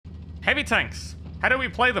heavy tanks. How do we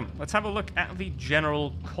play them? Let's have a look at the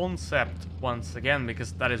general concept once again,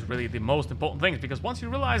 because that is really the most important thing. Because once you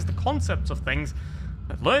realize the concepts of things,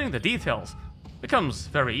 learning the details becomes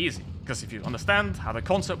very easy. Because if you understand how the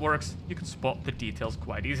concept works, you can spot the details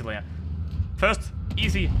quite easily. First,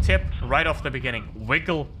 easy tip right off the beginning.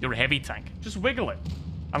 Wiggle your heavy tank. Just wiggle it.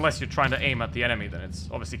 Unless you're trying to aim at the enemy, then it's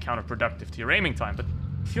obviously counterproductive to your aiming time. But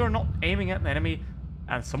if you're not aiming at the enemy,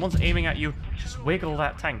 and someone's aiming at you, just wiggle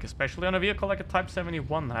that tank, especially on a vehicle like a Type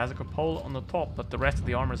 71 that has a cupola on the top, but the rest of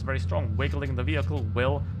the armor is very strong. Wiggling the vehicle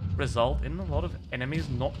will result in a lot of enemies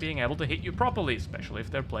not being able to hit you properly, especially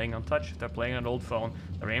if they're playing on touch, if they're playing on an old phone.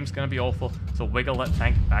 Their aim's going to be awful, so wiggle that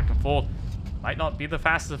tank back and forth. Might not be the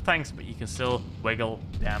fastest of tanks, but you can still wiggle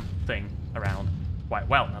the damn thing around quite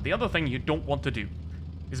well. Now, the other thing you don't want to do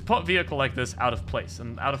is put a vehicle like this out of place.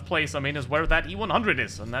 And out of place, I mean, is where that E100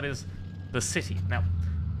 is, and that is the city. Now,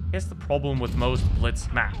 here's the problem with most Blitz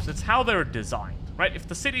maps. It's how they're designed, right? If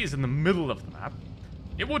the city is in the middle of the map,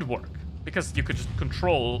 it would work, because you could just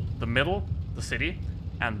control the middle, the city,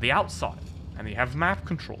 and the outside, and you have map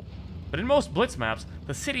control. But in most Blitz maps,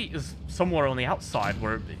 the city is somewhere on the outside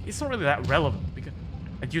where it's not really that relevant, because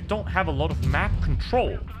and you don't have a lot of map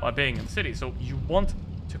control by being in the city. So you want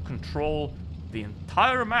to control the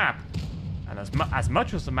entire map, and as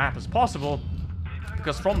much as the map as possible,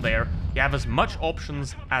 because from there, you have as much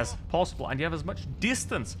options as possible, and you have as much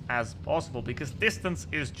distance as possible, because distance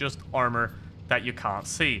is just armor that you can't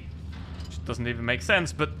see. Which doesn't even make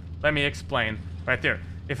sense, but let me explain right there.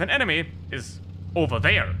 If an enemy is over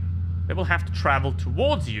there, they will have to travel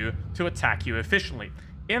towards you to attack you efficiently.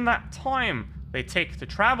 In that time they take to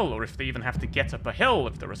travel, or if they even have to get up a hill,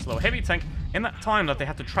 if they're a slow heavy tank, in that time that they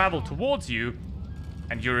have to travel towards you,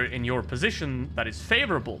 and you're in your position that is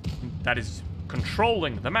favorable, that is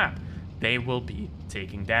controlling the map, they will be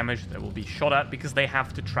taking damage, they will be shot at, because they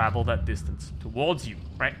have to travel that distance towards you,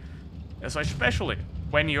 right? So especially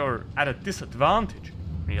when you're at a disadvantage,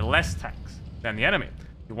 when you're less tanks than the enemy,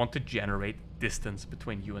 you want to generate distance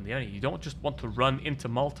between you and the enemy. You don't just want to run into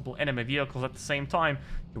multiple enemy vehicles at the same time.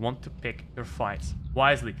 You want to pick your fights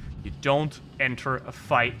wisely. You don't enter a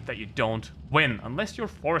fight that you don't win. Unless you're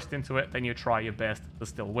forced into it, then you try your best to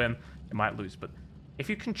still win. You might lose, but if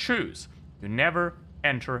you can choose, you never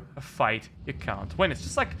enter a fight you can't win. It's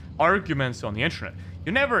just like arguments on the internet.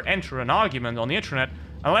 You never enter an argument on the internet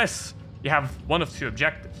unless you have one of two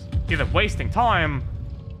objectives. Either wasting time,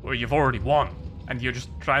 or you've already won, and you're just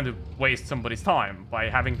trying to waste somebody's time by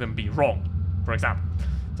having them be wrong, for example.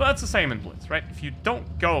 So that's the same in Blitz, right? If you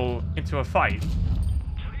don't go into a fight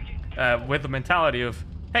with the mentality of,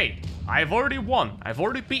 hey, I've already won, I've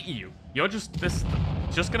already beaten you, you're just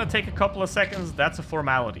gonna take a couple of seconds, that's a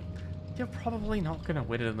formality, you're probably not gonna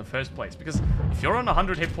win it in the first place. Because if you're on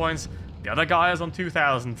 100 hit points, the other guy is on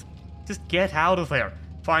 2,000, just get out of there.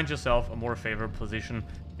 Find yourself a more favorable position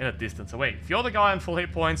in a distance away. If you're the guy on full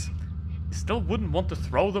hit points, you still wouldn't want to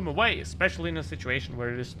throw them away, especially in a situation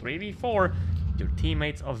where it is 3v4. Your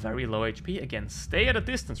teammates are very low HP. Again, stay at a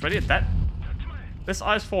distance. Ready? This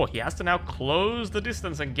IS-4, he has to now close the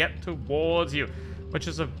distance and get towards you, which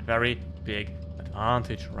is a very big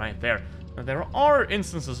advantage right there. Now, there are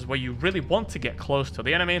instances where you really want to get close to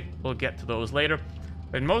the enemy. We'll get to those later.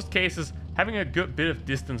 But in most cases, having a good bit of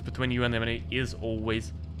distance between you and the enemy is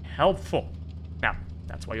always helpful. Now,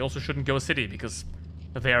 that's why you also shouldn't go city, because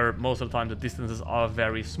there, most of the time, the distances are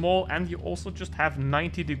very small, and you also just have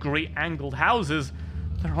 90-degree angled houses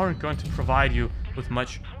that aren't going to provide you with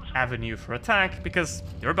much avenue for attack, because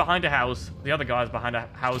you're behind a house, the other guy's behind a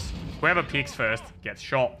house, whoever peeks first gets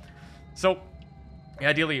shot. So,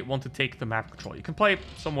 ideally, you want to take the map control. You can play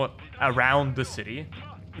somewhat around the city.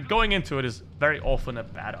 Going into it is very often a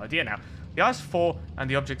bad idea. Now, the IS-4 and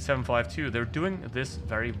the Object 752, they're doing this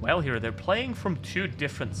very well here. They're playing from two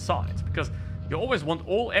different sides, because you always want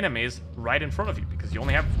all enemies right in front of you, because you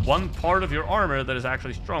only have one part of your armor that is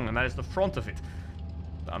actually strong, and that is the front of it.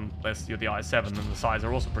 Unless you're the IS-7, and the sides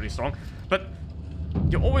are also pretty strong. But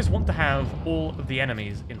you always want to have all of the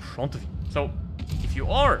enemies in front of you. So, if you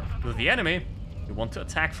are the enemy, you want to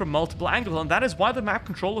attack from multiple angles, and that is why the map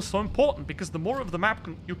control is so important, because the more of the map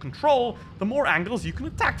you control, the more angles you can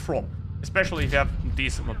attack from, especially if you have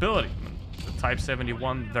decent mobility. The Type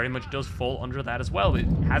 71 very much does fall under that as well. It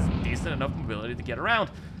has decent enough mobility to get around.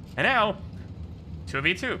 And now,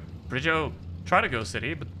 2v2. Bridgetto tried to go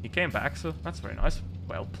city, but he came back, so that's very nice.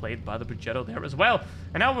 Well played by the Bridgetto there as well.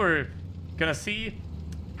 And now we're gonna see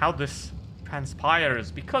how this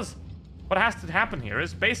transpires, because what has to happen here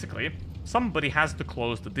is basically somebody has to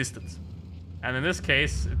close the distance. And in this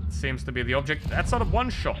case, it seems to be the object that's on a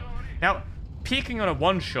one-shot. Now, peeking on a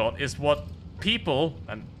one-shot is what people,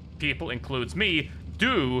 and people, includes me,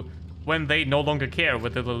 do when they no longer care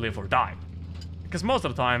whether they live or die. Because most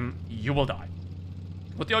of the time, you will die.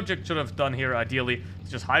 What the object should have done here, ideally,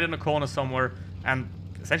 is just hide in a corner somewhere and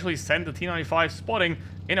essentially send the T-95 spotting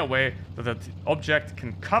in a way that the object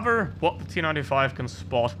can cover what the T-95 can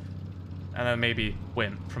spot and then maybe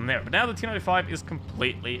win from there. But now the T-95 is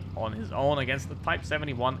completely on his own against the Type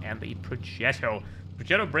 71 and the Progetto.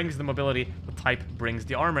 Progetto brings the mobility, the Type brings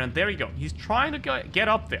the armor, and there you go. He's trying to get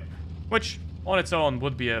up there, which on its own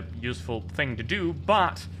would be a useful thing to do,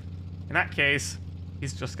 but in that case,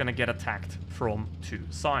 he's just gonna get attacked from two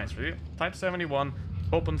sides. Really? Type 71,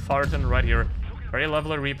 open Farton right here. Very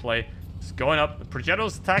leveler replay. It's going up. The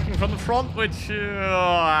Progetto's attacking from the front, which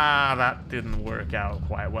that didn't work out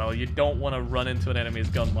quite well. You don't want to run into an enemy's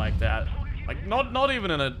gun like that. Like, not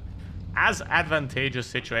even in a as advantageous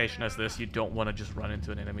situation as this, you don't want to just run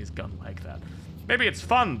into an enemy's gun like that. Maybe it's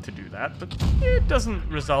fun to do that, but it doesn't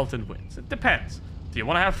result in wins. It depends. Do you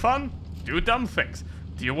want to have fun? Do dumb things.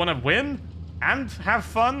 Do you want to win and have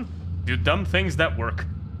fun? Do dumb things that work,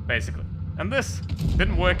 basically. And this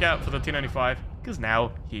didn't work out for the T-95 because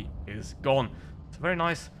now he is gone. It's a very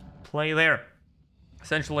nice play there.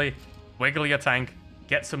 Essentially, wiggle your tank,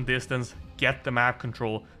 get some distance, get the map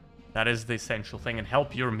control. That is the essential thing, and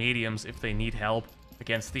help your mediums if they need help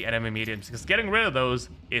against the enemy mediums, because getting rid of those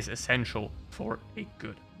is essential for a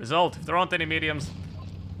good result. If there aren't any mediums,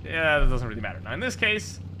 yeah, that doesn't really matter. Now in this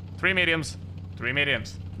case, 3 mediums,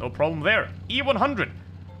 no problem there. E100,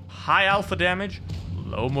 high alpha damage,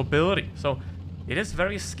 low mobility. So it is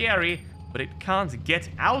very scary, but it can't get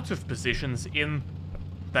out of positions in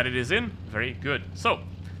that it is in. Very good. So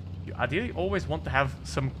you ideally always want to have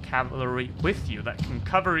some cavalry with you that can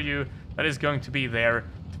cover you, that is going to be there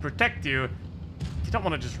to protect you. You don't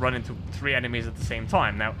want to just run into 3 enemies at the same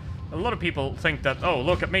time. Now, a lot of people think that, oh,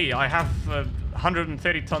 look at me, I have a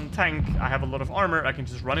 130-ton tank, I have a lot of armor, I can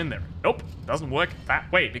just run in there. Nope, doesn't work that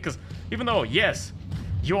way, because even though, yes,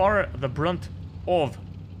 you are the brunt of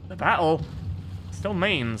the battle, it still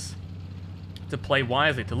means to play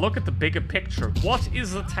wisely, to look at the bigger picture. What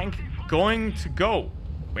is the tank going to go?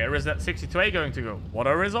 Where is that 62A going to go? What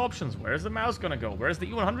are his options? Where is the mouse going to go? Where is the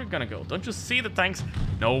E100 going to go? Don't just see the tanks,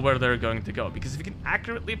 know where they're going to go. Because if you can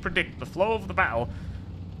accurately predict the flow of the battle,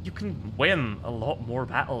 you can win a lot more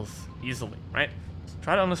battles easily, right? So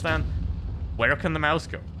try to understand, where can the mouse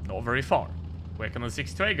go? Not very far. Where can the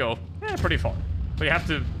 62A go? Pretty far. So you have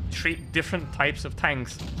to treat different types of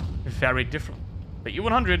tanks very differently. The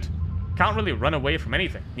E100 can't really run away from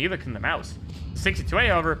anything. Neither can the mouse. The 62A,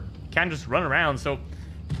 however, can just run around, so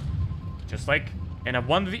just like in a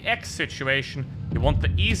 1vx situation, you want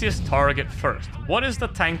the easiest target first. What is the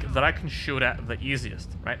tank that I can shoot at the easiest,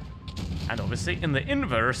 right? And obviously, in the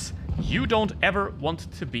inverse, you don't ever want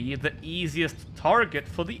to be the easiest target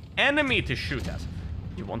for the enemy to shoot at.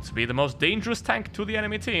 You want to be the most dangerous tank to the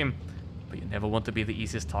enemy team, but you never want to be the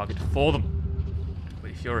easiest target for them.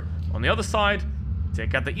 But if you're on the other side,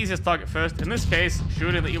 take out the easiest target first. In this case,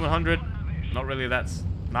 shooting the E100, not really that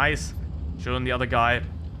nice. Shooting the other guy,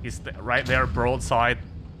 he's right there, broadside.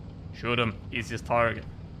 Shoot him, easiest target.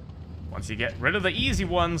 Once you get rid of the easy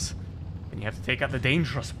ones, then you have to take out the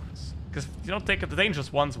dangerous ones. Because if you don't take out the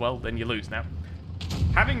dangerous ones, well, then you lose. Now,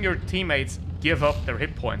 having your teammates give up their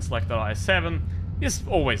hit points like the I-7 is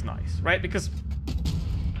always nice, right? Because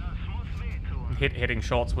hitting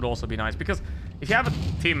shots would also be nice. Because if you have a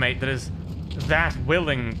teammate that is that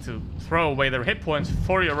willing to throw away their hit points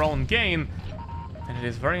for your own gain, and it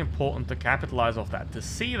is very important to capitalize off that, to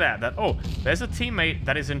see that, oh, there's a teammate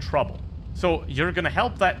that is in trouble. So you're going to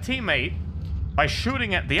help that teammate by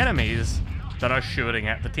shooting at the enemies that are shooting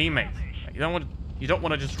at the teammate. You don't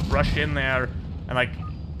want to just rush in there and like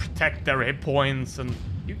protect their hit points, and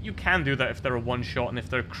you can do that if they're a one-shot and if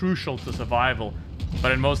they're crucial to survival.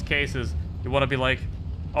 But in most cases, you want to be like,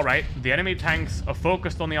 all right, the enemy tanks are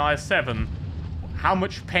focused on the I-7. How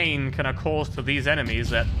much pain can I cause to these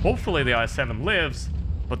enemies that hopefully the I-7 lives,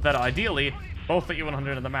 but that ideally both the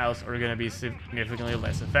E100 and the mouse are going to be significantly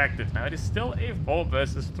less effective. Now, it is still a 4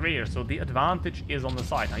 versus 3 here, so the advantage is on the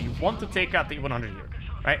side. Now, you want to take out the E100 here,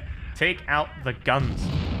 right? Take out the guns.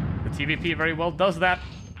 The TVP very well does that.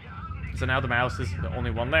 So now the mouse is the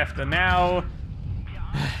only one left. And now,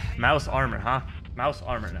 mouse armor, huh? Mouse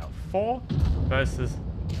armor now. 4 versus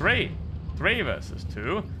 3. 3 versus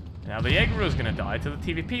 2. Now the Yegru is going to die to the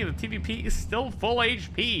TVP. The TVP is still full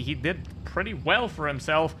HP. He did pretty well for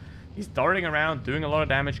himself. He's darting around, doing a lot of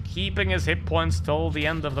damage, keeping his hit points till the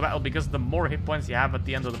end of the battle, because the more hit points you have at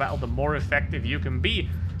the end of the battle, the more effective you can be.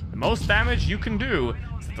 The most damage you can do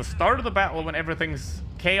is at the start of the battle when everything's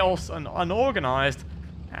chaos and unorganized,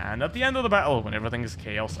 And at the end of the battle, when everything is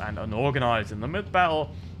chaos and unorganized in the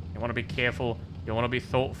mid-battle, you want to be careful, you want to be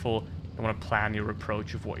thoughtful, you want to plan your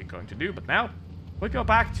approach of what you're going to do. But now, we go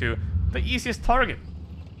back to the easiest target.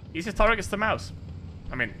 Easiest target is the mouse.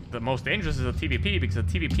 I mean, the most dangerous is the TVP, because the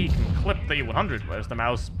TVP can clip the E100, whereas the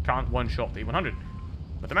mouse can't one-shot the E100.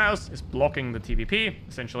 But the mouse is blocking the TVP,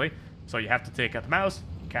 essentially, so you have to take out the mouse.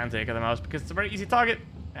 You can take out the mouse because it's a very easy target,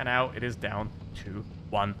 and now it is down to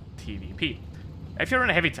 1 TVP. If you're in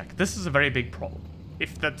a heavy tank, this is a very big problem.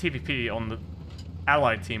 If that TVP on the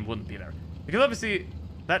allied team wouldn't be there. Because obviously,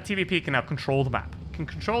 that TVP can now control the map, can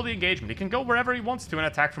control the engagement, he can go wherever he wants to and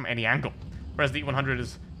attack from any angle. Whereas the E100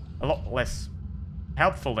 is a lot less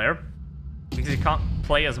helpful there, because you can't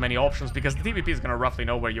play as many options, because the TVP is going to roughly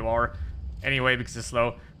know where you are anyway, because it's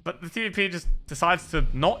slow. But the TVP just decides to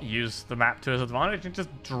not use the map to his advantage and just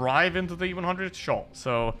drive into the E100 shot.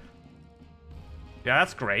 So, yeah,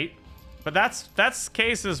 that's great. But that's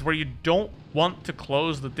cases where you don't want to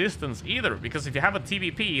close the distance either, because if you have a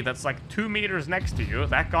TVP that's like 2 meters next to you,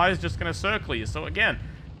 that guy's just going to circle you. So again,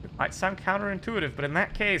 it might sound counterintuitive, but in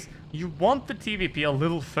that case, you want the TVP a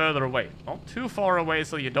little further away. Not too far away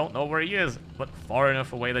so you don't know where he is, but far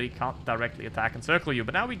enough away that he can't directly attack and circle you.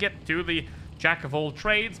 But now we get to the jack of all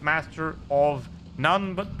trades, master of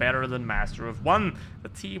none, but better than master of one, the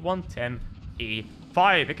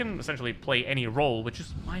T110E5. It can essentially play any role, which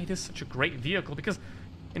is why it is such a great vehicle, because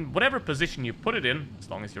in whatever position you put it in, as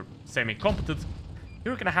long as you're semi-competent,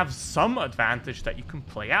 you're going to have some advantage that you can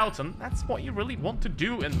play out, and that's what you really want to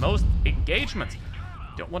do in most engagements.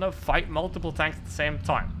 You don't want to fight multiple tanks at the same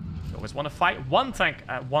time. You always want to fight one tank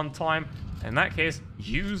at one time. In that case,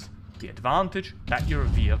 use the advantage that your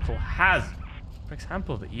vehicle has. For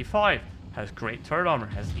example, the E5 has great turret armor,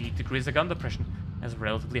 has 8 degrees of gun depression, has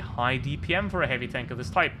relatively high DPM for a heavy tank of this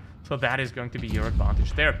type, so that is going to be your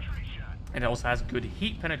advantage there. And it also has good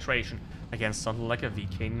heat penetration against something like a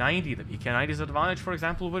VK90. The VK90's advantage, for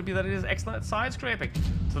example, would be that it is excellent at side scraping.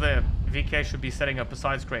 So the VK should be setting up a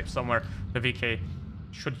side scrape somewhere. The VK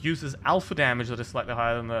should use his alpha damage that is slightly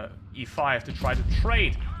higher than the E5 to try to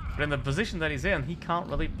trade. But in the position that he's in, he can't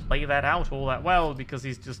really play that out all that well, because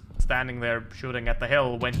he's just standing there shooting at the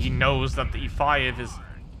hill when he knows that the E5 is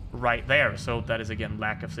right there. So that is, again,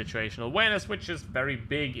 lack of situational awareness, which is very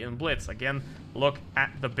big in Blitz. Again, look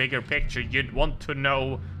at the bigger picture. You'd want to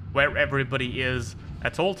know where everybody is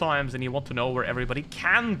at all times, and you want to know where everybody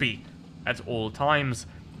can be at all times.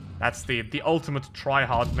 That's the ultimate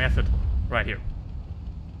try-hard method right here.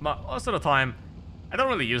 But most of the time, I don't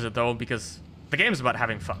really use it, though, because the game's about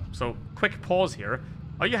having fun. So, quick pause here.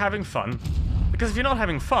 Are you having fun? Because if you're not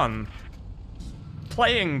having fun,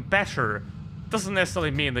 playing better doesn't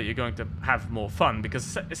necessarily mean that you're going to have more fun,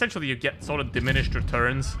 because essentially you get sort of diminished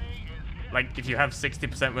returns. Like, if you have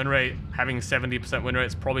 60% win rate, having 70% win rate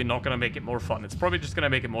is probably not going to make it more fun. It's probably just going to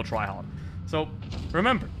make it more try-hard. So,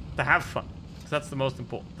 remember to have fun, because that's the most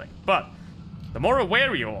important thing. But, the more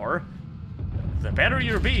aware you are, the better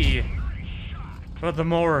you'll be, but the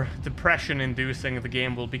more depression-inducing the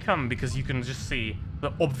game will become, because you can just see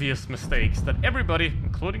the obvious mistakes that everybody,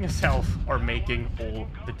 including yourself, are making all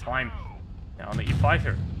the time. Now, on the E5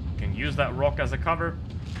 here, you can use that rock as a cover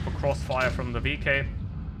for crossfire from the VK.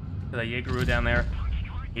 The Jaegeru down there,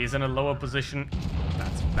 he's in a lower position.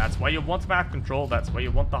 That's why you want map control, that's why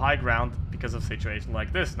you want the high ground, because of a situation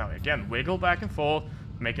like this. Now, again, wiggle back and forth,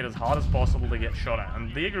 make it as hard as possible to get shot at.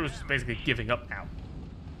 And the Jaegeru is just basically giving up now,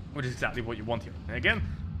 which is exactly what you want here. And again,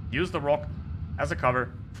 use the rock as a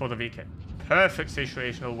cover for the VK. Perfect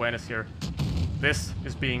situational awareness here. This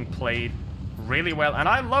is being played really well, and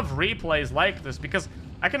I love replays like this, because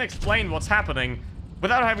I can explain what's happening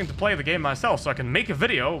without having to play the game myself, so I can make a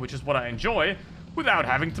video, which is what I enjoy, without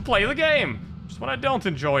having to play the game, which is what I don't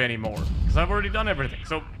enjoy anymore, because I've already done everything.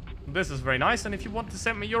 So this is very nice, and if you want to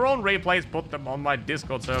send me your own replays, put them on my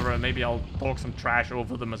Discord server, and maybe I'll talk some trash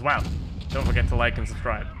over them as well. Don't forget to like and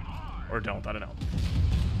subscribe. Or don't, I don't know.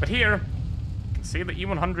 But here, you can see the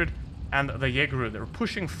E100 and the Jaegeru, they're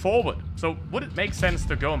pushing forward. So would it make sense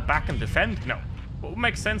to go back and defend? No. What would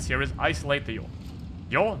make sense here is isolate the Yaw.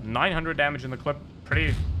 Yaw, 900 damage in the clip.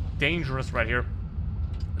 Pretty dangerous right here.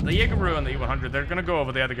 The Jaegeru and the E100, they're going to go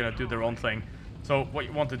over there, they're going to do their own thing. So what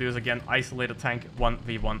you want to do is, again, isolate a tank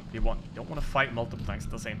 1v1v1. You don't want to fight multiple tanks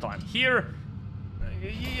at the same time. Here,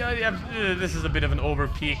 this is a bit of an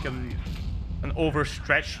over-peak and an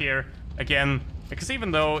overstretch here. Again, because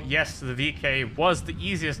even though, yes, the VK was the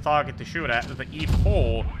easiest target to shoot at, the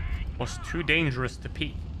E4 was too dangerous to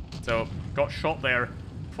peek. So, got shot there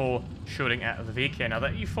for shooting at the VK. Now, the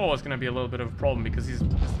E4 is going to be a little bit of a problem, because he's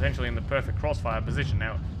essentially in the perfect crossfire position.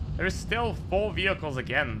 Now, There is still 4 vehicles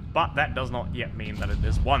again, but that does not yet mean that it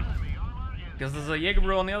is 1. Because there's a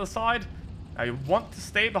Jägerbrew on the other side. Now you want to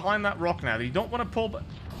stay behind that rock now. You don't want to pull...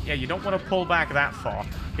 Yeah, you don't want to pull back that far,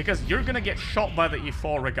 because you're going to get shot by the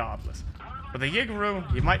E4 regardless. But the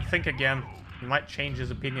Jägerbrew, he might think again. He might change his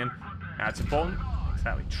opinion. Now it's important.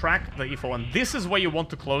 Exactly. Track the E4, and this is where you want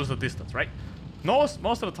to close the distance, right? Most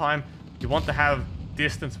of the time, you want to have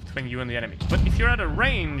distance between you and the enemy. But if you're at a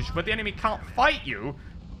range, but the enemy can't fight you,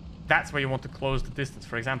 that's where you want to close the distance.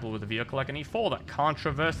 For example, with a vehicle like an E4 that can't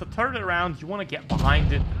traverse the turret around, you want to get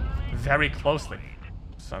behind it very closely.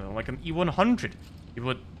 Something like an E100. You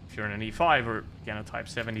would, if you're in an E5 or again a Type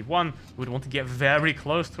 71, you would want to get very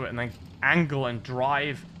close to it and then angle and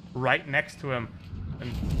drive right next to him.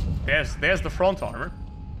 And there's the front armor.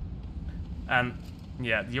 And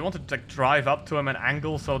yeah, you want to like drive up to him and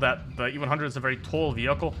angle so that the E100 is a very tall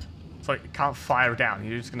vehicle, so it can't fire down.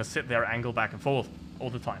 You're just going to sit there, angle back and forth all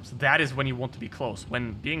the time. So that is when you want to be close.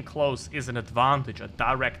 When being close is an advantage, a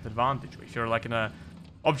direct advantage. If you're like in a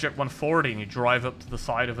Object 140 and you drive up to the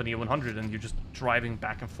side of an E100 and you're just driving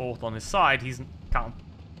back and forth on his side, he can't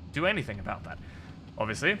do anything about that.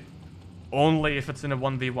 Obviously, only if it's in a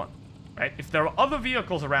 1v1, right? If there are other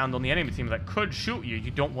vehicles around on the enemy team that could shoot you,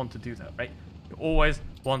 you don't want to do that, right? You always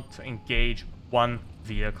want to engage one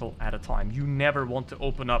vehicle at a time. You never want to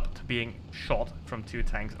open up to being shot from 2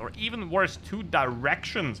 tanks, or even worse, 2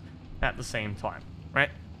 directions at the same time,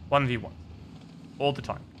 right? 1v1. All the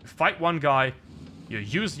time. You fight one guy, you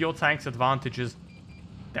use your tank's advantages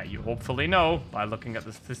that you hopefully know by looking at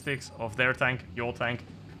the statistics of their tank, your tank.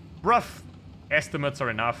 Rough estimates are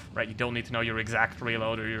enough, right? You don't need to know your exact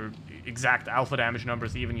reload or your exact alpha damage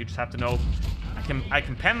numbers even. You just have to know, I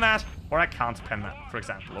can pen that, or I can't pen that, for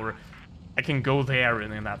example. Or I can go there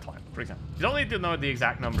in that time, for example. You don't need to know the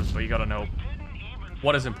exact numbers, but you gotta know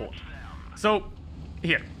what is important. So,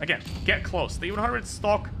 here, again, get close. The E100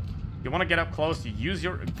 stock, you want to get up close, you use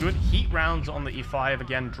your good heat rounds on the E5,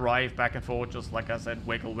 again, drive back and forth, just like I said,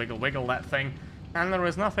 wiggle, wiggle, wiggle that thing, and there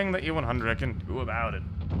is nothing that E100 can do about it.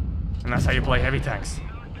 And that's how you play heavy tanks.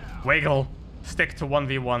 Wiggle, stick to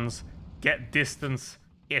 1v1s, get distance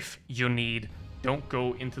if you need, don't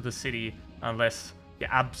go into the city unless you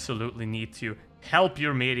absolutely need to. Help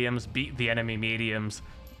your mediums beat the enemy mediums,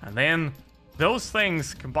 and then those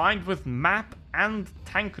things combined with map and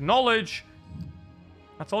tank knowledge,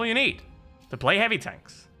 that's all you need to play heavy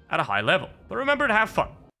tanks at a high level. But remember to have fun.